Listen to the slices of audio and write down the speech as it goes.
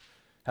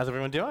How's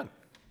everyone doing?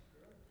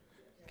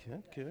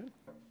 Good, good.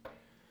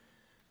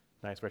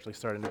 Nice, we're actually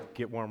starting to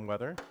get warm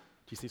weather. Do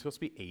you see it's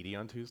supposed to be 80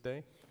 on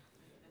Tuesday?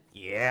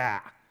 Yeah!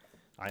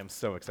 I am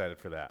so excited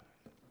for that.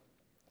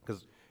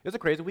 Because isn't it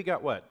crazy? We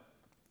got,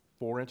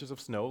 4 inches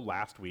of snow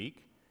last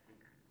week?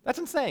 That's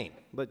insane.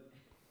 But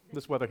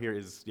this weather here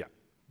is,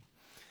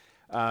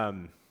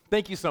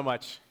 Thank you so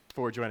much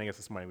for joining us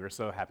this morning. We're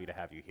so happy to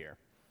have you here.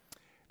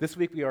 This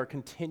week we are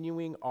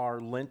continuing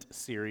our Lent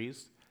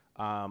series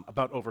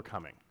about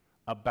overcoming,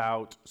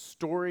 about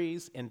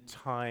stories and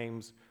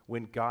times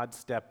when God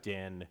stepped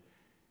in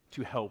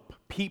to help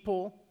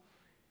people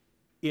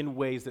in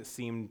ways that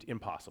seemed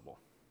impossible.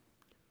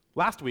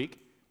 Last week,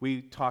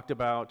 we talked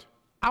about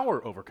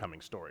our overcoming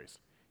stories.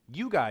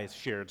 You guys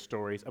shared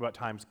stories about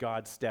times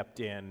God stepped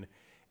in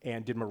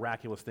and did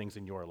miraculous things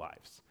in your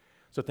lives.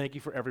 So thank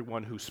you for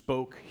everyone who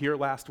spoke here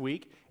last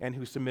week and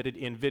who submitted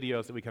in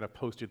videos that we kind of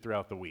posted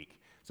throughout the week.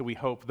 So we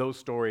hope those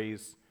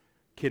stories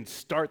can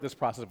start this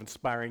process of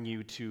inspiring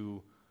you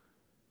to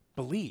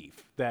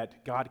believe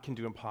that God can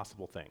do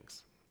impossible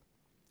things,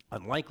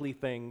 unlikely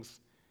things,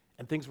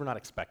 and things we're not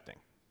expecting.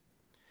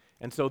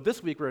 And so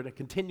this week we're going to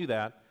continue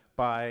that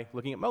by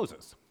looking at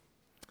Moses.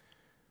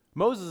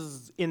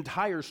 Moses'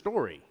 entire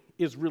story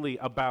is really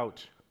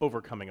about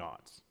overcoming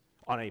odds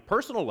on a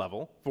personal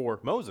level for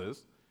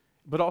Moses,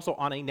 but also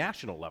on a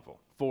national level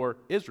for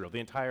Israel.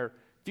 The entire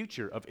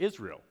future of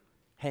Israel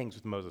hangs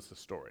with Moses'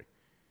 story.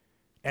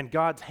 And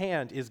God's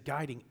hand is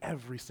guiding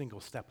every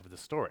single step of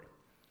this story.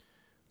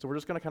 So we're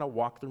just going to kind of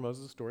walk through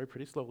Moses' story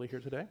pretty slowly here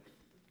today.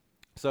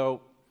 So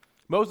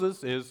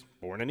Moses is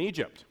born in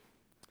Egypt.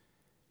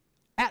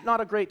 At not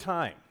a great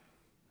time.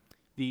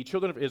 The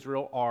children of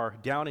Israel are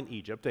down in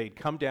Egypt. They'd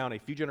come down a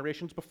few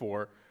generations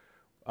before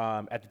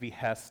at the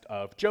behest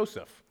of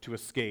Joseph to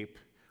escape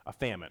a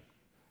famine.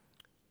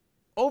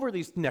 Over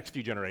these next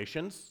few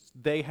generations,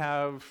 they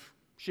have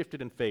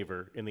shifted in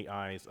favor in the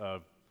eyes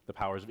of the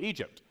powers of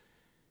Egypt.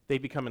 They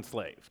become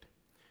enslaved.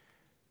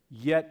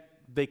 Yet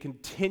they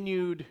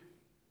continued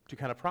to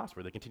kind of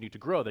prosper. They continued to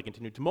grow. They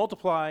continued to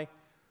multiply,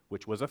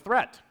 which was a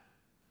threat.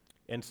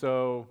 And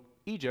so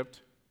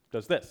Egypt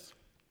does this.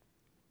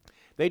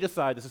 They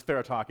decide, this is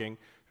Pharaoh talking,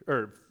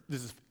 or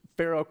this is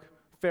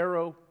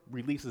Pharaoh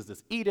releases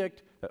this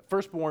edict that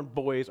firstborn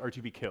boys are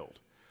to be killed.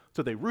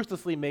 So they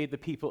ruthlessly made the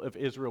people of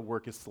Israel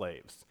work as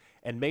slaves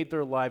and made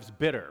their lives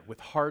bitter with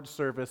hard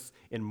service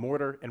in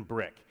mortar and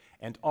brick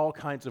and all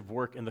kinds of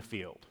work in the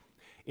field.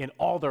 In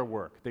all their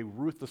work, they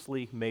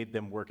ruthlessly made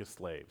them work as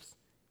slaves.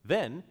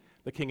 Then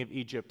the king of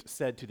Egypt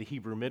said to the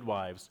Hebrew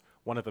midwives,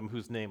 one of them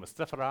whose name was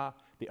Sephirah,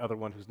 the other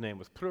one whose name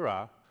was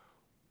Puah,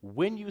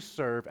 when you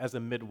serve as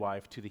a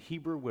midwife to the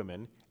Hebrew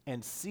women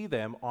and see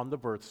them on the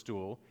birth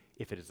stool,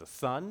 if it is a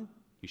son,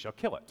 you shall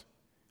kill it.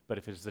 But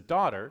if it is a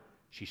daughter,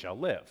 she shall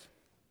live.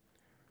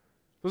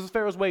 This is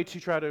Pharaoh's way to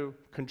try to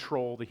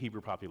control the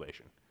Hebrew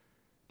population,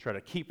 try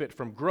to keep it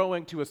from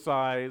growing to a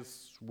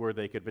size where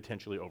they could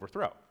potentially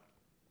overthrow.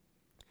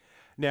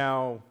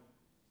 Now,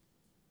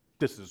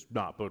 this does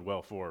not bode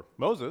well for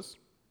Moses,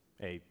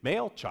 a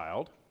male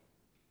child,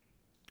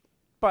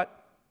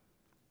 but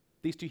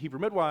these two Hebrew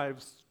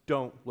midwives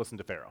don't listen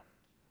to Pharaoh.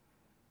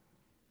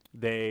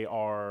 They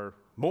are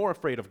more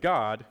afraid of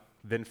God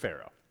than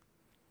Pharaoh.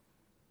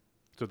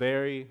 So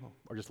they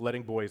are just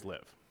letting boys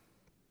live.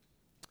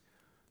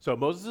 So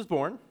Moses is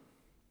born,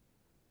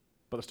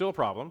 but there's still a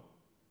problem.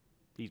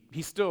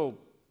 He's still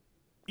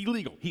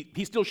illegal.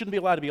 He still shouldn't be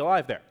allowed to be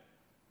alive there.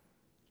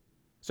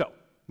 So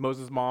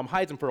Moses' mom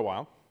hides him for a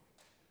while.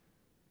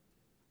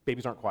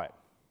 Babies aren't quiet.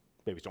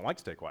 Babies don't like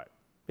to stay quiet.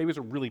 Babies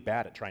are really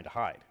bad at trying to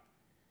hide.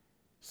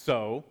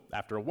 So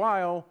after a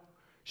while,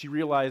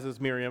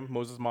 Miriam,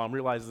 Moses' mom,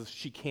 realizes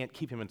she can't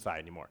keep him inside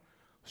anymore.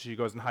 So she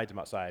goes and hides him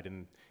outside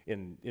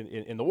in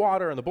the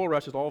water and the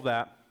bulrushes, all of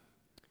that.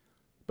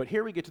 But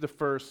here we get to the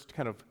first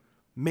kind of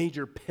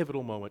major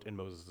pivotal moment in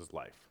Moses'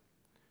 life.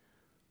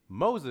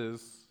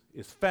 Moses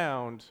is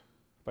found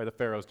by the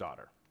Pharaoh's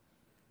daughter,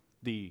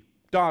 the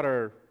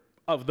daughter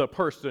of the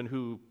person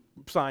who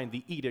signed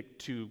the edict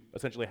to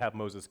essentially have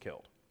Moses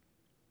killed.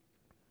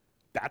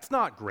 That's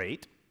not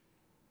great,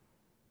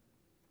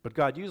 but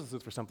God uses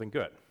this for something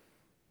good.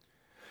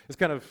 It's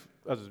kind of,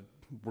 as a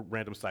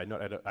random side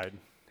note, I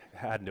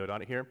had a note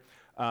on it here.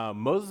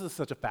 Moses is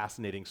such a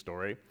fascinating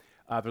story.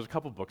 There's a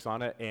couple books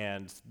on it,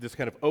 and this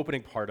kind of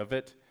opening part of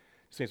it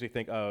just makes me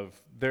think of,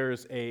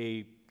 there's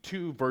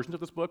two versions of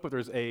this book, but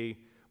there's a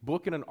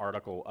book and an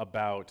article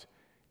about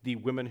the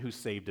women who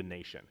saved a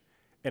nation.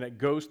 And it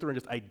goes through and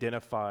just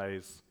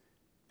identifies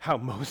how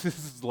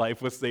Moses'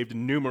 life was saved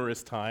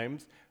numerous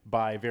times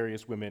by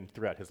various women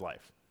throughout his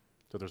life.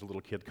 So there's a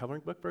little kid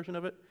coloring book version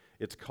of it.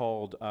 It's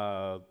called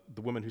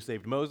The Woman Who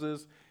Saved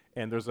Moses,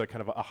 and there's a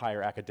kind of a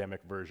higher academic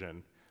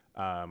version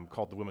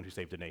called The Woman Who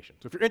Saved a Nation.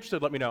 So if you're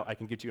interested, let me know. I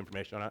can get you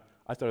information on it.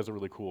 I thought it was a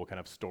really cool kind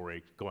of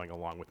story going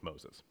along with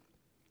Moses.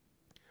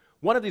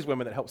 One of these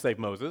women that helped save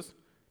Moses,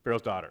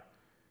 Pharaoh's daughter,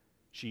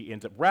 she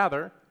ends up,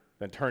 rather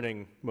than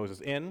turning Moses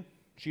in,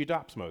 she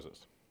adopts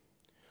Moses.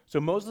 So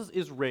Moses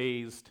is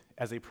raised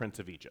as a prince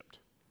of Egypt.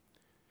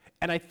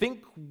 And I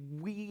think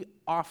we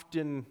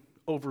often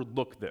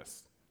overlook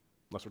this.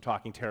 Unless we're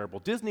talking terrible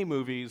Disney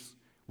movies,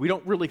 we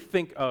don't really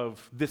think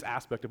of this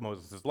aspect of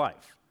Moses'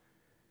 life.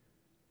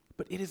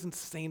 But it is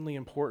insanely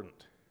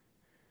important.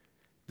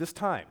 This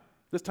time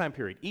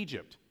period,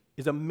 Egypt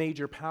is a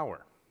major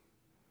power.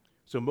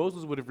 So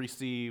Moses would have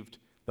received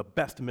the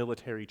best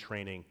military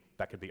training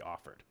that could be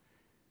offered.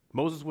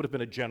 Moses would have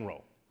been a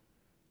general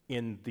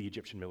in the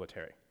Egyptian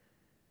military.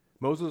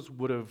 Moses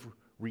would have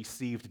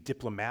received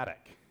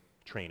diplomatic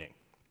training.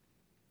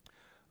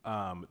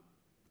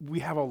 We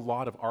have a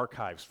lot of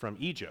archives from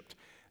Egypt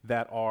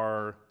that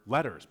are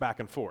letters back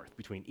and forth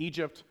between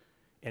Egypt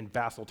and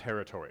vassal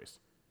territories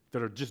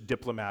that are just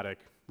diplomatic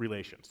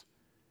relations.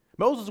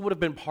 Moses would have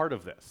been part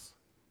of this.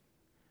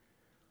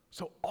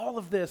 So all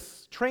of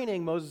this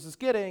training Moses is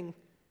getting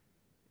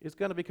is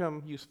going to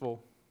become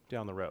useful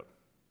down the road.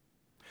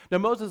 Now,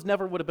 Moses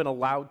never would have been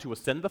allowed to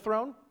ascend the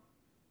throne,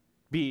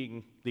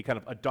 being the kind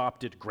of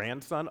adopted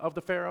grandson of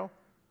the Pharaoh,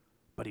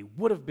 but he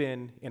would have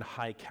been in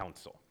high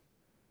council.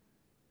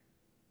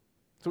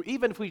 So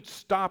even if we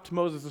stopped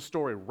Moses'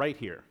 story right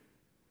here,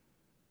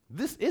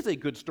 this is a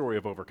good story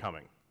of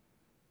overcoming.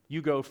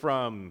 You go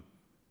from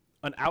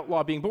an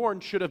outlaw being born,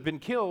 should have been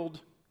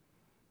killed,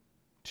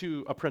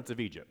 to a prince of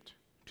Egypt,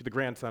 to the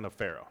grandson of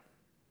Pharaoh.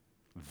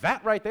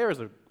 That right there is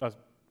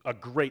a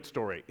great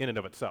story in and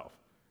of itself.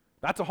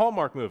 That's a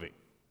Hallmark movie.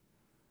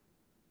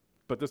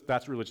 But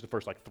that's really just the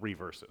first 3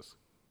 verses.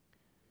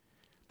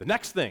 The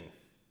next thing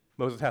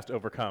Moses has to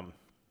overcome,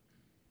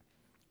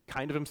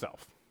 kind of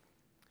himself.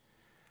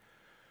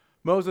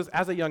 Moses,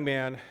 as a young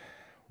man,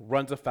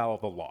 runs afoul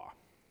of the law.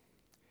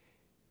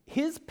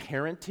 His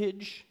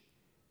parentage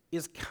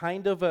is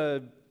kind of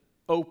a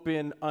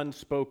open,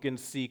 unspoken,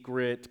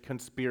 secret,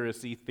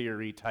 conspiracy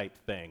theory type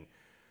thing.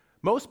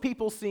 Most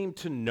people seem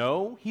to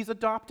know he's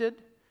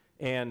adopted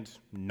and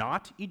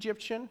not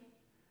Egyptian,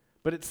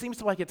 but it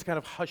seems like it's kind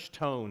of hushed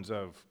tones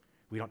of,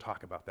 we don't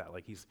talk about that.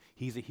 Like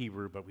he's a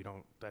Hebrew, but you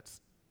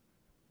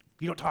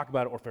don't talk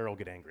about it or Pharaoh will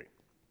get angry.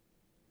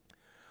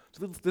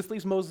 So this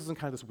leaves Moses in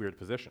kind of this weird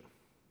position.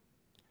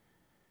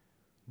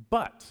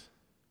 But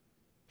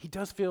he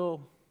does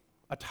feel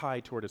a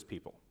tie toward his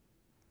people.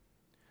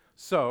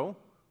 So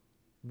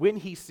when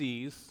he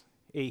sees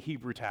a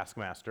Hebrew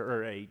taskmaster,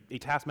 or a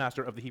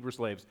taskmaster of the Hebrew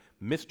slaves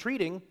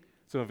mistreating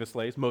some of his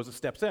slaves, Moses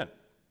steps in.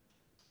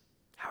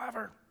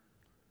 However,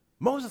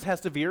 Moses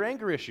has severe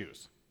anger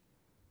issues.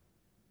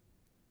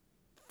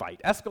 Fight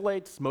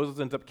escalates, Moses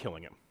ends up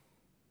killing him.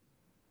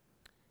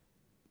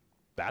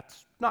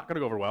 That's not going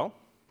to go over well.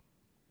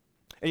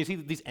 And you see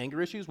that these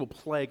anger issues will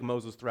plague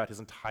Moses throughout his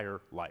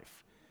entire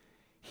life.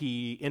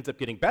 He ends up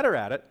getting better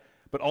at it,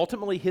 but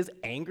ultimately his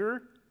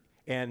anger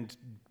and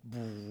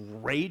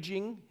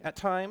raging at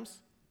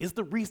times is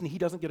the reason he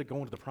doesn't get to go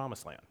into the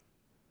promised land.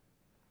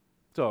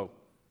 So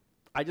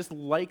I just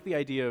like the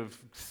idea of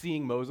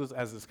seeing Moses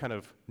as this kind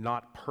of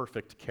not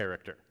perfect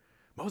character.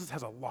 Moses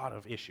has a lot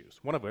of issues,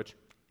 one of which,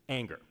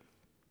 anger.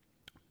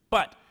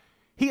 But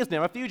he is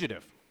now a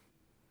fugitive.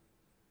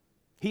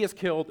 He has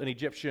killed an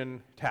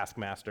Egyptian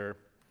taskmaster.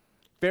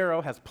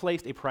 Pharaoh has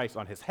placed a price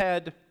on his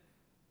head.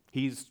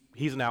 He's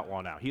an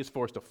outlaw now. He is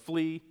forced to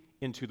flee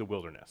into the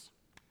wilderness.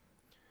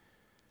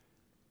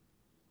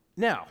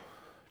 Now,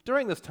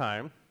 during this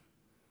time,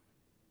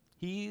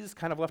 he's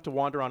kind of left to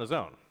wander on his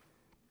own.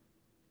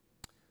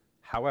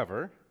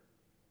 However,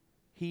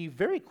 he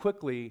very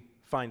quickly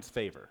finds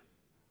favor.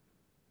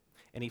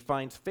 And he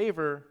finds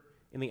favor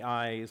in the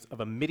eyes of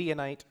a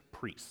Midianite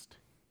priest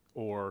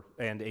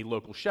and a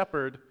local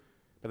shepherd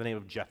by the name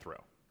of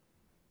Jethro.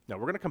 Now,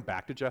 we're going to come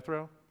back to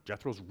Jethro.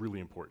 Jethro's really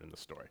important in this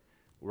story.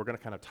 We're going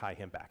to kind of tie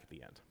him back at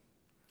the end.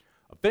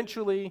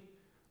 Eventually,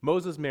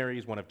 Moses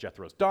marries one of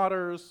Jethro's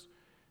daughters,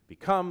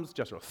 becomes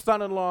Jethro's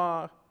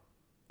son-in-law,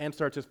 and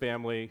starts his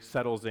family,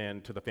 settles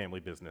into the family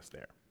business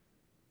there.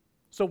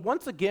 So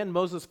once again,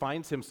 Moses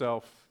finds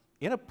himself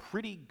in a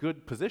pretty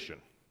good position.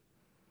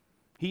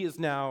 He is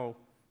now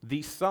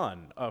the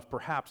son of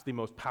perhaps the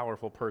most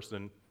powerful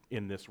person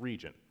in this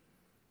region,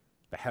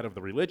 the head of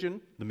the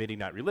religion, the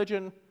Midianite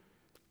religion,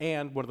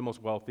 and one of the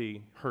most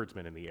wealthy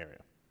herdsmen in the area.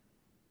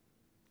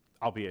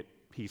 Albeit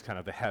he's kind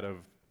of the head of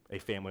a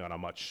family on a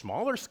much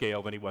smaller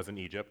scale than he was in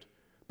Egypt,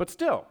 but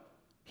still,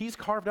 he's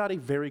carved out a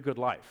very good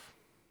life.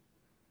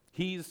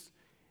 He's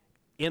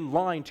in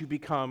line to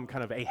become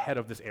kind of a head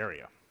of this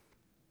area.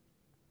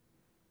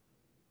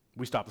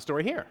 We stop the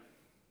story here.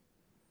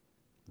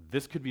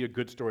 This could be a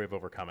good story of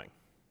overcoming.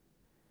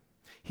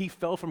 He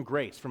fell from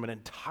grace from an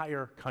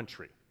entire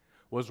country,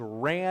 was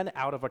ran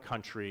out of a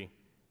country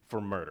for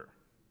murder,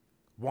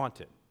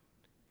 wanted,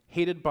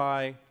 hated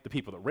by the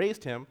people that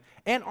raised him,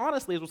 and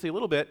honestly, as we'll see a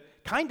little bit,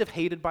 kind of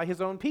hated by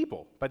his own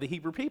people, by the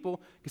Hebrew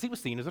people, because he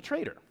was seen as a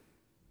traitor.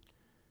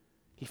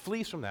 He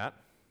flees from that,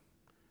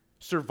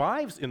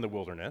 survives in the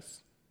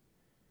wilderness,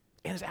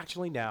 and is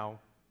actually now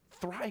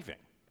thriving.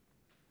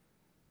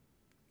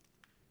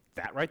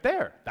 That right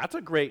there, that's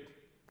a great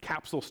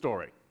capsule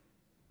story.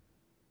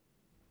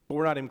 But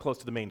we're not even close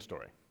to the main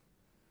story.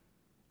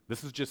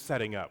 This is just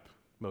setting up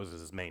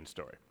Moses' main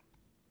story.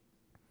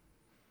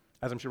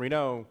 As I'm sure we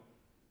know,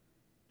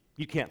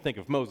 You can't think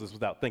of Moses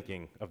without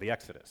thinking of the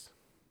Exodus.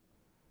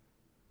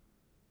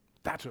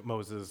 That's what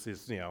Moses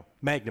is,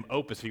 magnum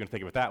opus, if you can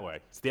think of it that way.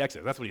 It's the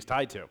Exodus. That's what he's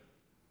tied to.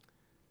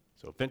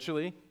 So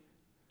eventually,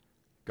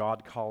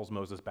 God calls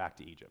Moses back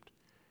to Egypt.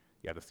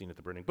 You have the scene at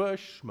the burning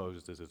bush.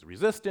 Moses is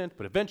resistant,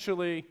 but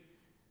eventually,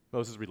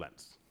 Moses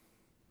relents.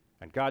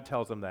 And God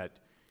tells him that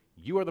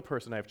you are the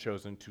person I have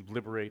chosen to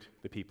liberate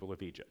the people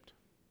of Egypt.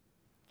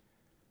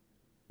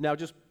 Now,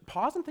 just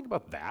pause and think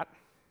about that.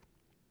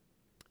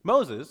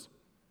 Moses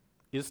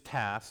is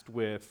tasked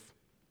with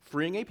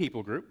freeing a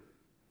people group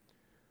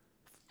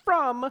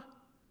from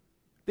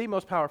the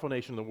most powerful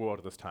nation in the world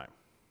at this time.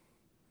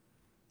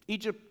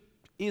 Egypt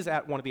is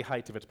at one of the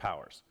heights of its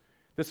powers.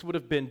 This would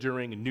have been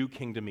during New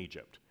Kingdom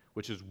Egypt,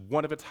 which is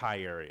one of its high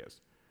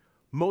areas.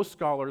 Most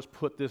scholars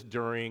put this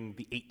during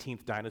the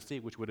 18th dynasty,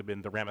 which would have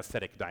been the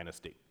Ramessitic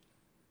dynasty.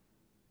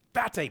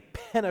 That's a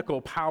pinnacle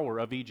power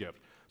of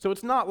Egypt. So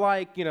it's not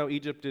like,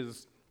 Egypt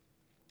is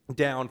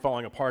down,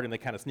 falling apart, and they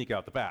kind of sneak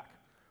out the back.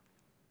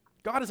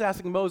 God is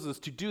asking Moses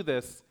to do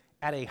this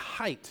at a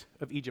height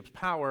of Egypt's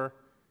power,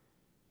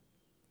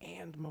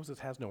 and Moses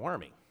has no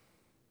army.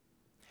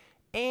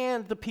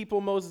 And the people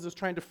Moses is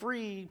trying to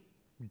free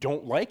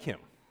don't like him.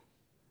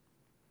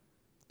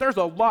 There's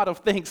a lot of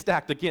things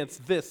stacked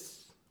against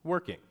this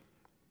working.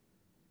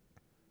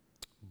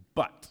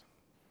 But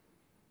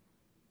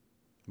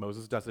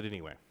Moses does it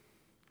anyway.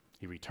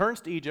 He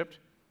returns to Egypt,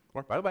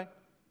 or, by the way,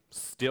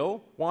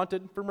 still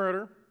wanted for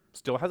murder,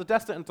 still has a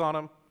death sentence on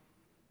him.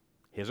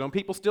 His own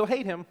people still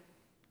hate him,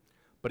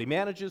 but he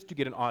manages to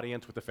get an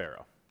audience with the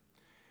Pharaoh.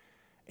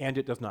 And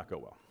it does not go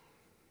well.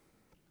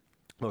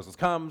 Moses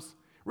comes,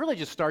 really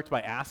just starts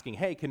by asking,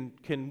 hey, can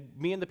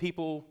me and the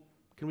people,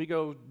 can we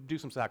go do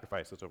some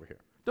sacrifices over here?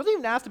 Doesn't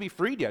even ask to be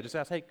freed yet, just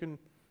asks, hey, can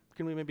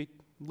we maybe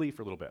leave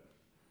for a little bit?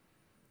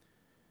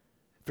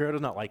 Pharaoh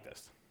does not like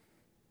this.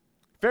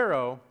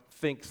 Pharaoh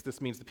thinks this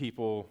means the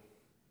people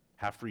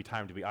have free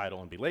time to be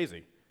idle and be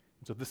lazy.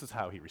 And so this is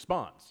how he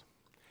responds.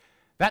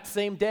 That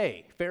same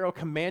day, Pharaoh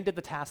commanded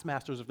the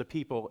taskmasters of the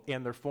people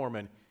and their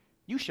foremen,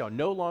 you shall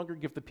no longer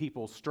give the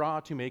people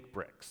straw to make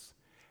bricks,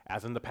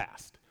 as in the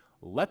past.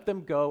 Let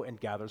them go and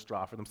gather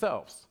straw for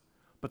themselves.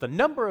 But the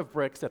number of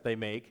bricks that they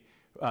make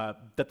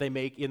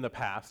in the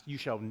past,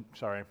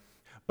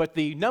 but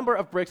the number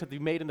of bricks that they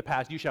made in the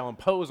past, you shall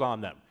impose on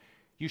them.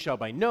 You shall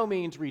by no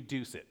means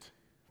reduce it,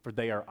 for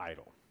they are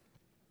idle.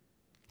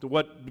 So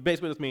what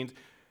this means,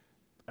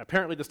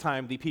 apparently this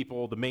time the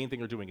people, the main thing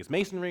they're doing is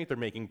masonry. They're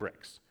making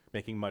bricks,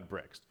 making mud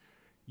bricks.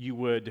 You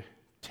would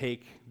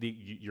take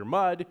your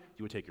mud,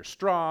 you would take your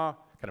straw,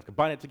 kind of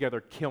combine it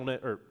together, kiln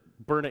it, or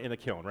burn it in a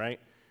kiln, right?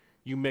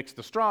 You mix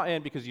the straw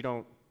in because you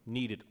don't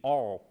need it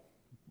all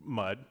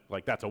mud,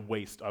 like that's a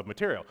waste of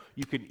material.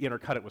 You could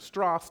intercut it with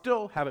straw,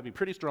 still have it be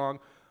pretty strong,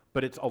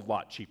 but it's a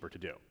lot cheaper to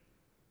do.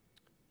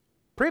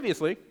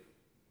 Previously,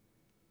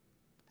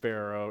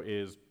 Pharaoh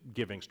is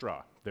giving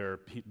straw.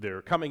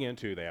 They're coming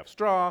into, they have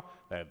straw,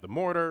 they have the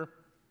mortar,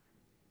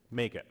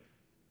 make it.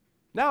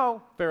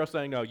 Now, Pharaoh's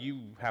saying, no,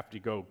 you have to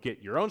go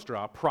get your own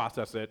straw,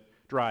 process it,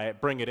 dry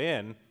it, bring it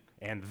in,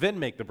 and then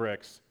make the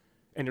bricks,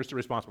 and you're still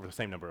responsible for the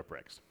same number of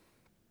bricks.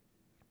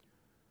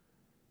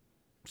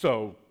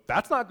 So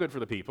that's not good for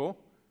the people.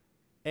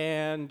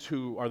 And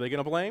who are they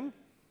going to blame?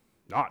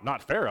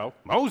 Not Pharaoh,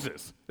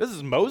 Moses. This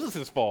is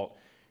Moses' fault.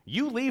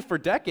 You leave for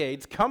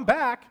decades, come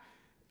back,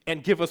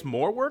 and give us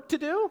more work to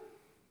do?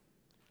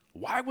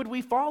 Why would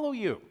we follow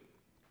you?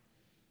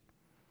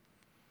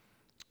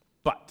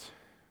 But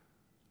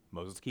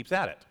Moses keeps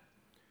at it.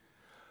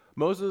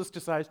 Moses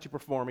decides to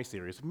perform a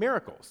series of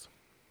miracles.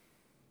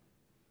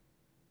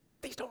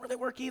 These don't really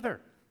work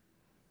either,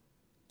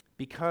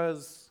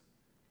 because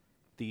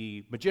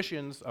the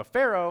magicians of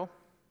Pharaoh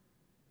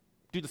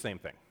do the same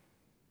thing.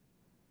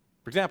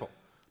 For example,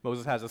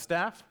 Moses has a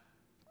staff,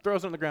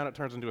 throws it on the ground, it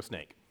turns into a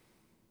snake.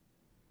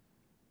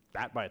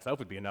 That by itself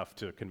would be enough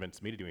to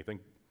convince me to do anything.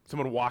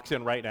 Someone walks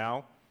in right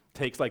now,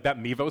 takes like that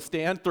Mevo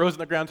stand, throws it on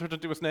the ground, turns it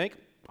into a snake.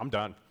 I'm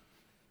done.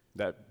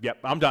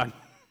 I'm done.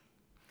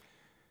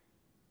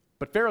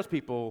 But Pharaoh's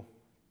people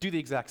do the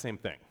exact same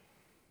thing.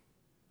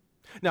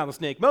 Now, the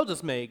snake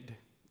Moses made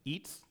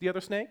eats the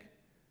other snake,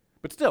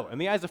 but still, in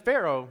the eyes of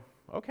Pharaoh,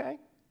 okay,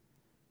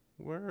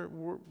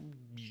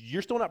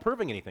 you're still not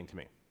proving anything to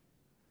me.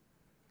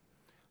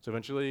 So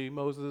eventually,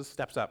 Moses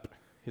steps up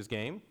his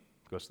game,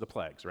 goes to the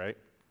plagues, right?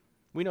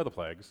 We know the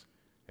plagues.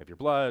 You have your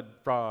blood,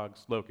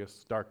 frogs,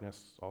 locusts,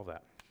 darkness, all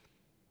that.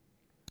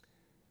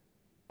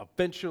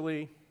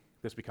 Eventually,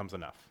 this becomes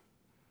enough.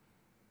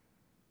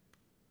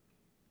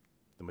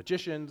 The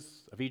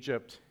magicians of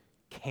Egypt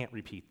can't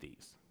repeat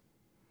these.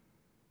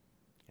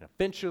 And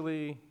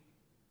eventually,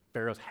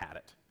 Pharaoh's had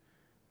it.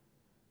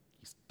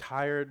 He's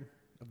tired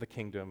of the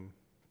kingdom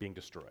being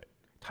destroyed,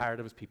 tired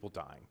of his people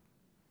dying.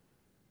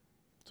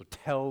 So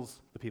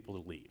tells the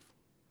people to leave.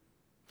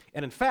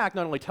 And in fact,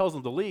 not only tells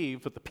them to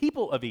leave, but the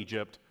people of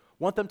Egypt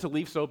want them to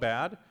leave so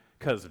bad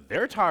because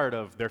they're tired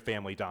of their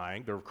family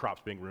dying, their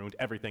crops being ruined,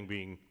 everything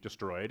being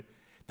destroyed.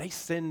 They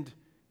send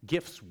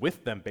gifts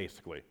with them,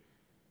 basically.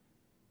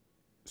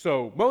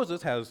 So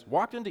Moses has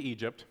walked into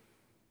Egypt,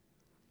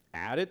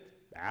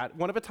 at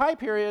one of its high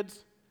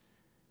periods,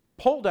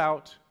 pulled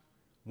out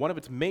one of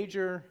its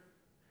major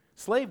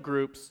slave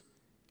groups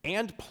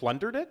and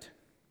plundered it,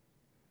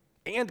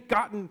 and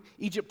gotten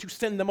Egypt to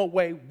send them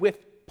away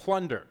with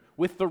plunder,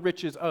 with the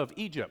riches of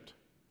Egypt.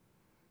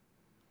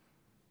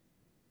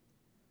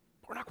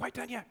 We're not quite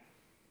done yet.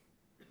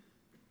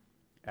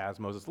 As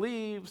Moses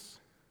leaves,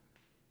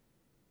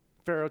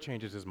 Pharaoh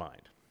changes his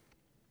mind.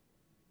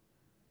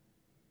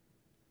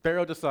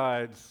 Pharaoh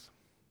decides,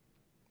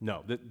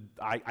 no,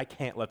 I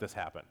can't let this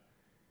happen.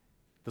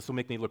 This will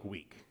make me look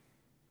weak.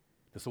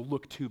 This will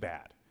look too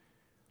bad.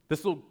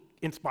 This will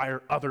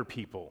inspire other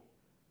people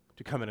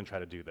to come in and try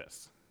to do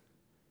this.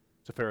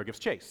 So Pharaoh gives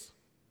chase.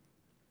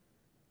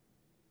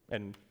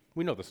 And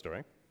we know the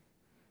story.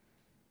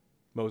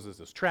 Moses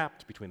is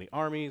trapped between the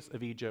armies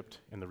of Egypt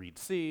and the Red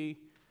Sea.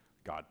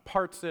 God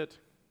parts it.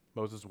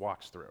 Moses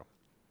walks through.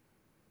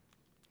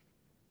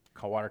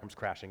 Cold water comes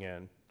crashing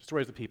in,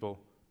 destroys the people,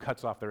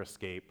 cuts off their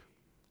escape,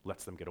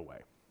 lets them get away.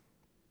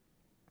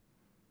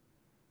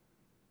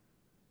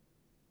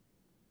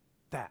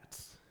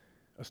 That's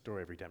a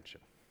story of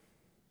redemption.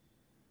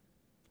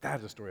 That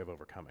is a story of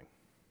overcoming.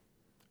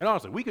 And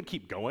honestly, we could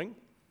keep going.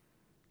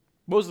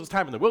 Moses'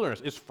 time in the wilderness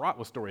is fraught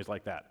with stories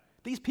like that.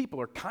 These people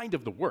are kind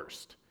of the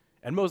worst,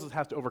 and Moses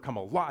has to overcome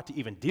a lot to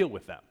even deal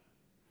with them.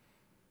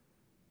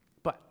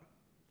 But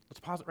let's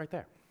pause it right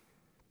there.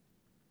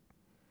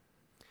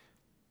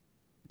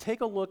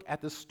 Take a look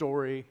at this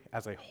story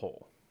as a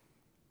whole.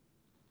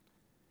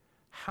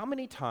 How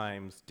many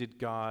times did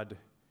God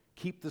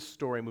keep this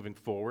story moving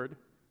forward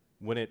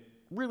when it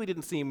really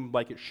didn't seem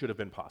like it should have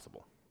been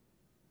possible?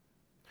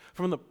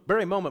 From the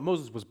very moment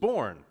Moses was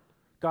born,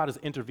 God is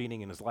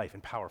intervening in his life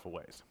in powerful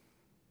ways.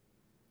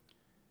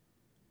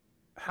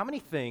 How many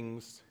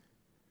things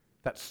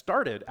that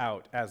started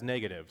out as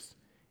negatives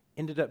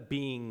ended up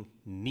being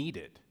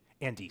needed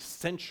and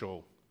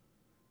essential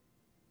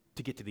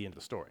to get to the end of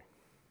the story?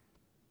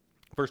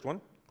 First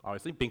one,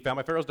 obviously, being found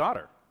by Pharaoh's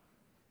daughter.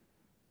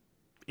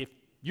 If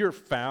you're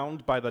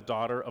found by the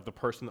daughter of the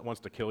person that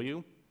wants to kill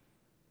you,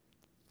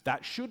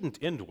 that shouldn't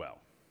end well,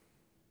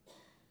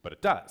 but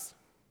it does.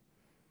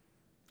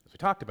 As we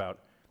talked about,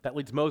 that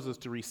leads Moses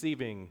to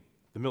receiving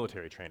the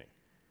military training,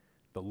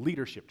 the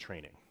leadership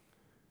training,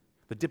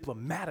 the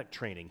diplomatic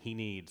training he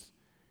needs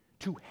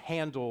to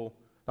handle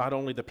not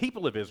only the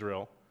people of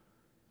Israel,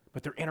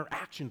 but their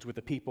interactions with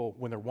the people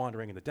when they're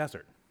wandering in the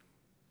desert.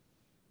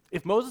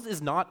 If Moses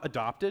is not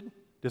adopted,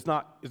 is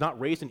not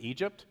raised in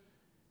Egypt,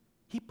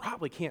 he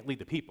probably can't lead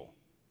the people.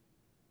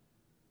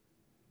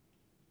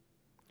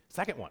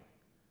 Second one,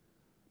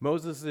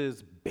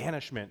 Moses'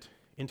 banishment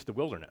into the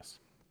wilderness.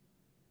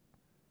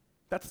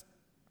 That's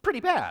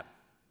pretty bad.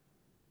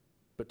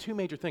 But two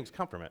major things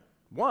come from it.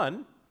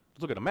 One,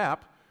 let's look at a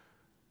map.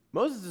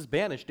 Moses is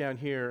banished down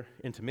here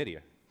into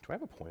Midian. Do I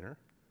have a pointer?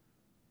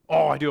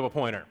 Oh, I do have a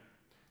pointer.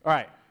 All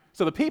right,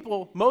 so the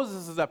people,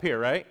 Moses is up here,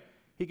 right?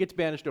 He gets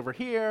banished over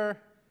here.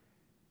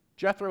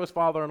 Jethro, his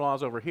father-in-law,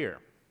 is over here.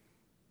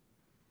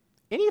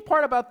 Any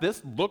part about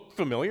this look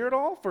familiar at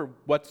all for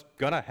what's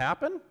going to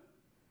happen?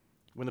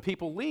 When the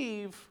people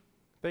leave,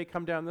 they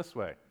come down this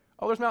way.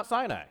 Oh, there's Mount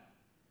Sinai,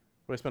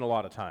 where they spend a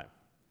lot of time.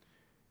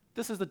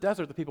 This is the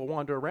desert that people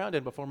wander around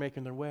in before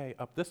making their way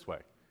up this way.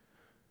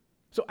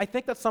 So I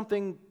think that's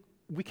something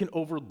we can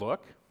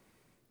overlook,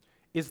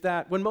 is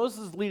that when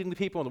Moses is leading the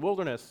people in the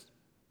wilderness,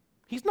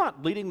 he's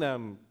not leading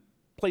them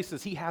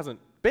places he hasn't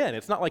been.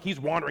 It's not like he's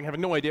wandering, having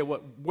no idea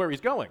where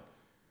he's going.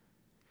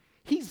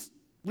 He's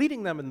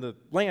leading them in the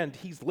land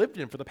he's lived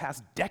in for the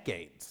past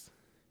decades,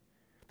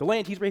 the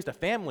land he's raised a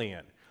family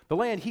in, the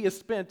land he has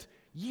spent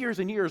years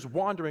and years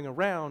wandering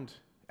around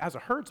as a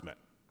herdsman.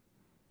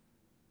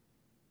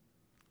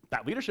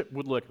 That leadership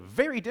would look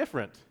very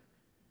different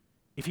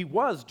if he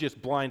was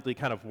just blindly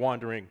kind of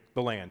wandering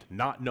the land,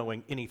 not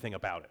knowing anything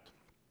about it.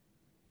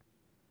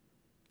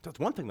 So that's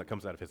one thing that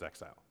comes out of his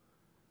exile.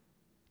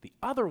 The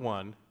other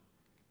one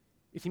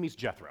is he meets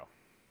Jethro,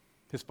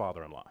 his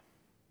father-in-law.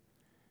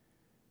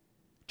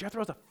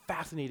 Jethro is a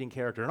fascinating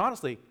character, and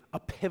honestly, a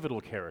pivotal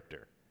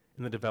character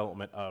in the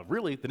development of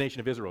really the nation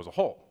of Israel as a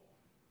whole.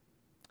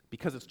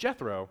 Because it's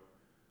Jethro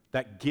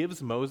that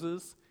gives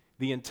Moses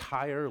the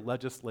entire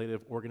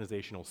legislative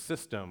organizational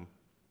system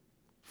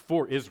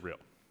for Israel.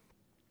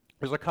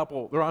 There's a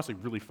couple, they're honestly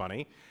really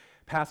funny,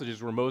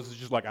 passages where Moses is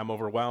just like, I'm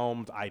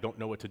overwhelmed, I don't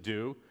know what to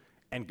do.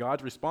 And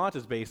God's response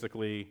is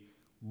basically,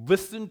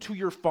 listen to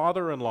your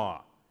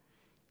father-in-law.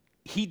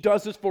 He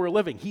does this for a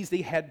living. He's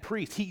the head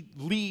priest. He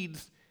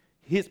leads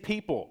his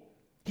people.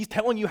 He's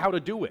telling you how to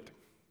do it.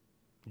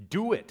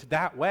 Do it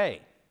that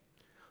way.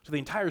 So the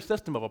entire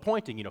system of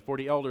appointing,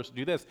 40 elders to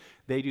do this,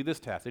 they do this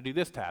task, they do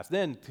this task,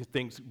 then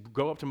things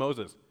go up to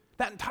Moses.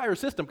 That entire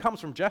system comes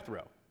from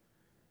Jethro.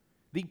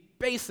 The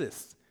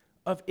basis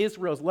of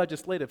Israel's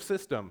legislative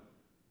system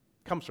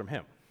comes from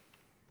him.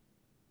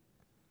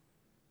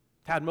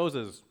 Had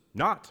Moses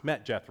not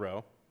met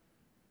Jethro,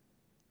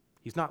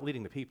 he's not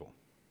leading the people.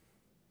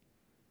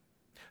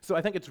 So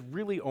I think it's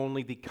really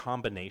only the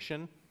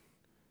combination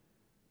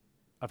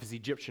of his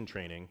Egyptian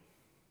training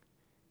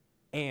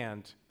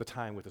and the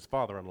time with his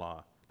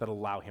father-in-law that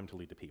allow him to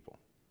lead the people.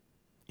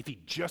 If he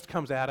just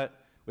comes at it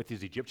with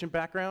his Egyptian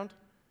background,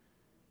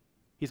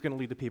 he's going to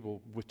lead the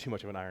people with too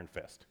much of an iron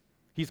fist.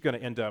 He's going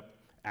to end up,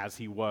 as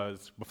he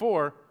was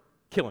before,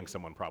 killing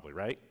someone probably,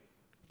 right?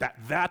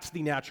 That's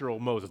the natural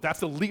Moses. That's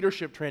the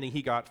leadership training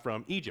he got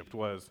from Egypt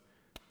was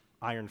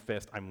iron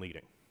fist, I'm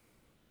leading.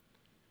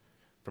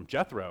 From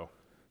Jethro,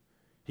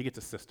 he gets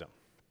a system.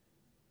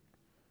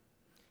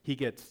 He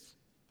gets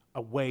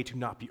a way to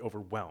not be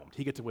overwhelmed.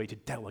 He gets a way to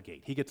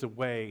delegate. He gets a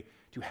way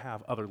to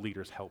have other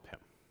leaders help him.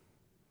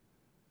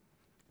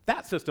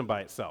 That system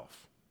by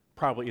itself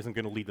probably isn't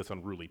going to lead this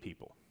unruly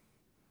people.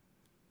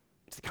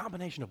 It's a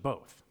combination of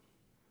both.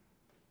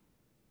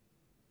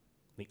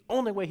 The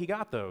only way he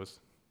got those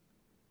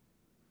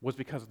was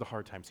because of the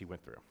hard times he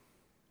went through.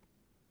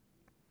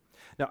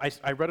 Now,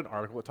 I read an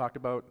article that talked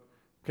about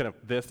kind of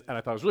this, and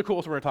I thought it was really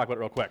cool, so we're going to talk about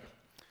it real quick.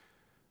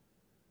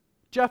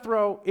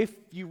 Jethro, if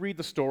you read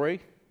the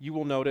story, you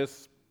will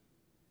notice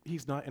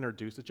he's not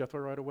introduced as Jethro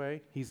right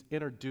away. He's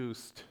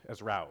introduced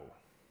as Raul.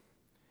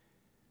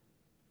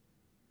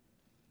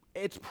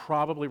 It's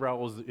probably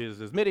Raul is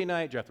his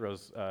Midianite,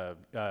 Jethro's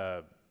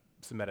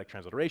Semitic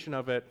transliteration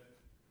of it,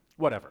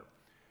 whatever.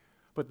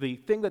 But the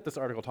thing that this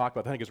article talked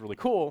about that I think is really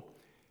cool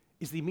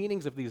is the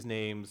meanings of these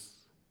names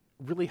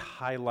really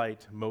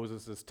highlight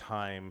Moses'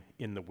 time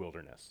in the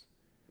wilderness.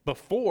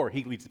 Before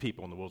he leads the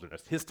people in the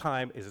wilderness, his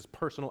time is his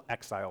personal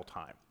exile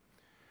time.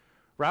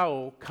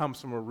 Raul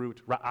comes from a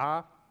root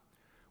ra'ah,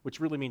 which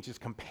really means his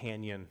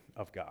companion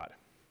of God.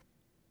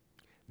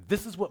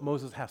 This is what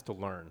Moses has to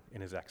learn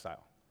in his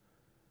exile.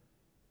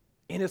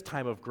 In his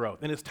time of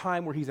growth, in his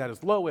time where he's at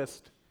his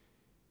lowest,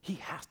 he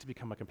has to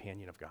become a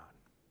companion of God.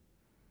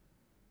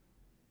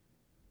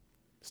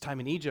 His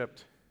time in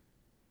Egypt,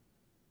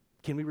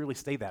 can we really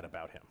say that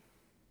about him?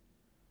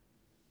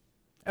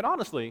 And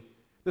honestly,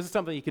 this is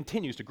something he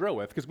continues to grow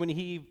with, because when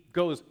he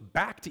goes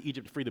back to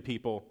Egypt to free the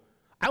people,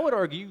 I would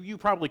argue you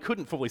probably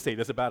couldn't fully say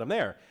this about him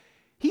there.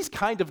 He's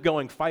kind of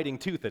going fighting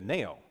tooth and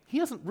nail. He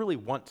doesn't really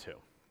want to.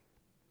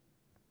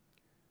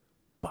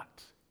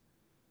 But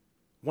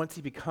once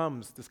he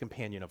becomes this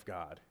companion of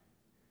God,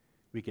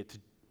 we get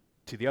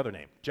to the other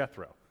name,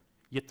 Jethro,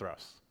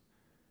 Yithros,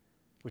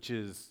 which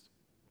is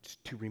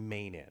to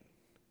remain in.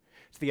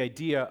 It's the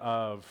idea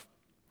of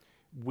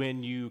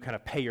when you kind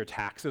of pay your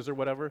taxes or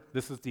whatever,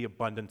 this is the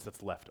abundance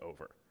that's left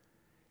over.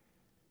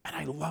 And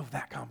I love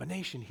that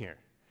combination here,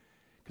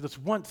 because it's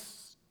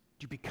once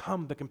you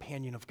become the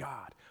companion of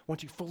God,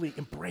 once you fully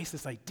embrace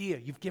this idea,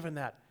 you've given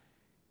that,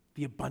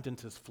 the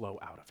abundances flow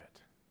out of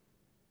it.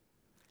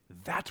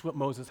 That's what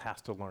Moses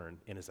has to learn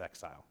in his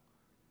exile.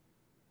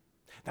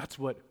 That's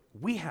what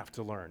we have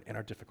to learn in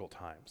our difficult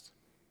times.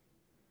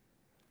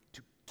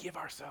 To give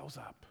ourselves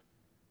up,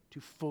 to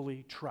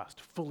fully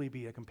trust, fully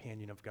be a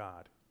companion of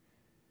God.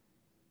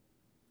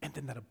 And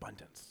then that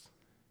abundance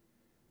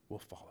will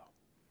follow.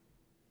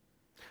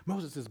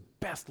 Moses'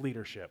 best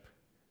leadership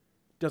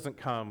doesn't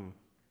come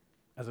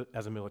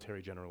as a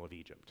military general of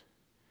Egypt,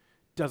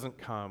 doesn't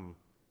come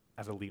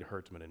as a lead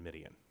herdsman in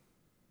Midian.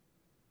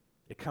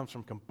 It comes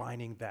from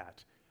combining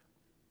that,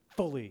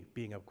 fully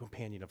being a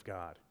companion of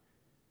God,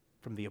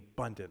 from the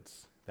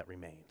abundance that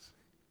remains.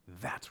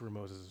 That's where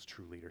Moses'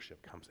 true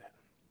leadership comes in.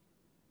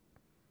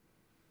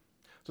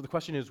 So the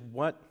question is,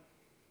 what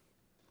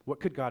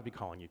could God be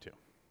calling you to?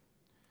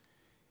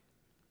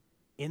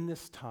 In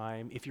this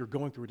time, if you're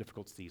going through a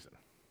difficult season,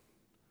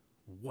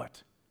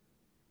 what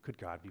could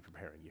God be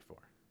preparing you for?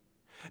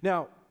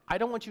 Now, I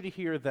don't want you to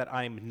hear that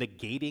I'm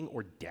negating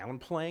or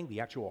downplaying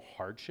the actual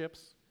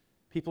hardships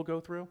people go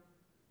through,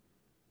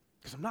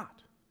 because I'm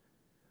not.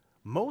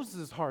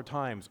 Moses' hard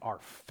times are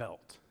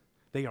felt.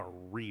 They are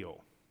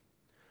real.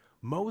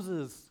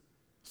 Moses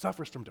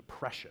suffers from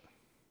depression.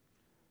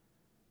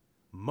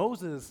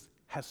 Moses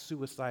has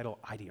suicidal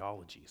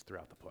ideologies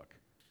throughout the book.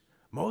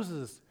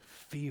 Moses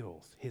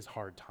feels his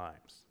hard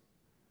times.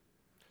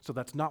 So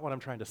that's not what I'm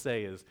trying to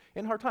say is,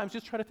 in hard times,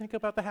 just try to think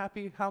about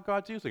how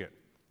God's using it.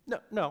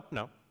 No.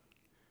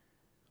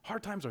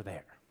 Hard times are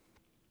there.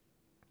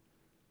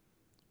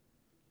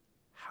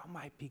 How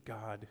might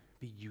God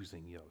be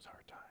using those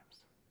hard times?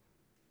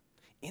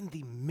 In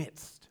the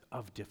midst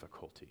of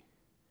difficulty,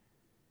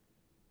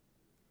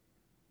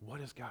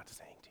 what is God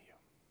saying to you?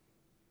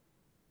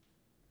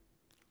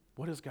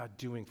 What is God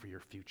doing for your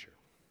future?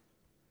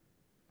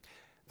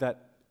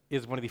 That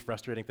is one of the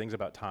frustrating things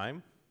about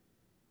time.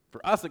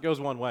 For us, it goes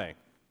one way.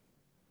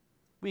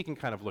 We can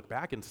kind of look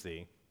back and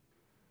see,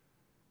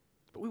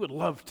 but we would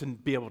love to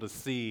be able to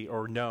see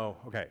or know,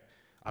 okay,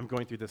 I'm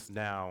going through this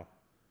now,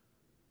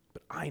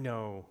 but I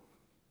know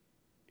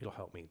it'll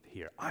help me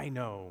here. I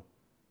know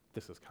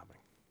this is coming.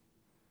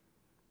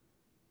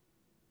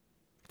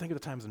 Think of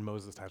the times in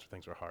Moses' times where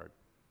things were hard.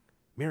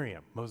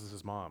 Miriam,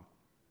 Moses' mom.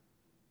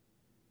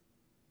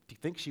 Do you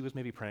think she was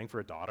maybe praying for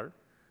a daughter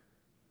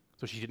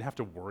so she didn't have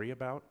to worry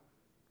about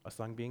a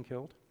son being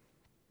killed?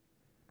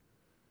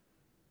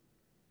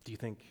 Do you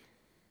think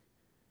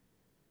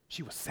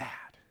she was sad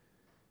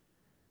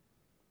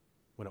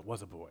when it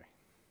was a boy?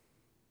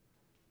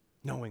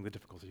 knowing the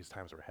difficulties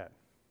times are ahead.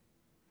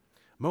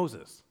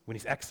 Moses, when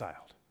he's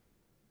exiled,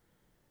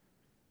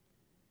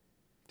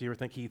 do you ever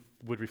think he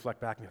would reflect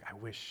back and be like, I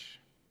wish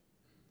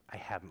I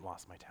hadn't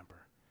lost my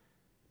temper.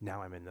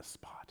 Now I'm in this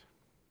spot.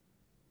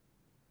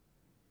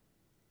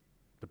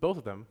 But both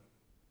of them,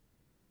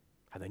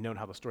 had they known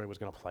how the story was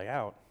going to play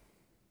out,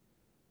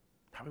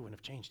 probably wouldn't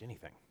have changed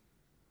anything.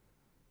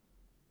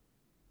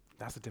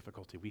 That's the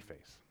difficulty we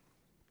face.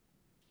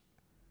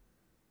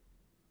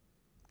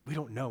 We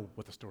don't know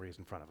what the story is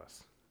in front of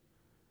us.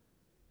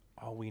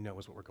 All we know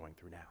is what we're going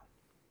through now.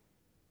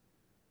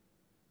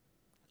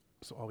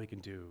 So all we can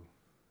do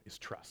is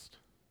trust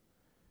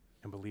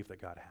and believe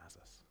that God has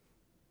us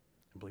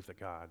and believe that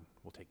God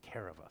will take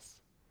care of us,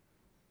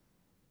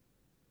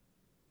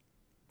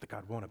 that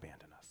God won't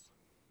abandon us.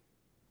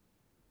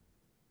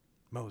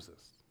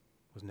 Moses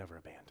was never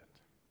abandoned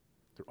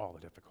through all the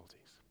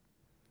difficulties.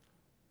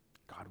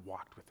 God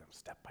walked with him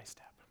step by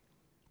step.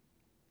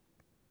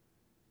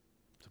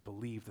 To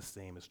believe the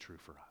same is true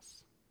for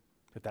us,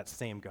 that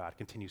same God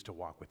continues to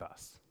walk with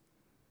us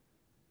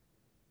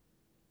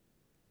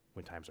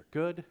when times are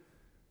good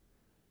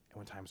and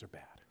when times are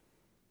bad.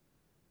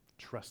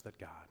 Trust that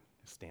God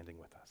is standing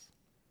with us.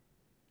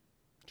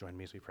 Join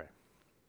me as we pray.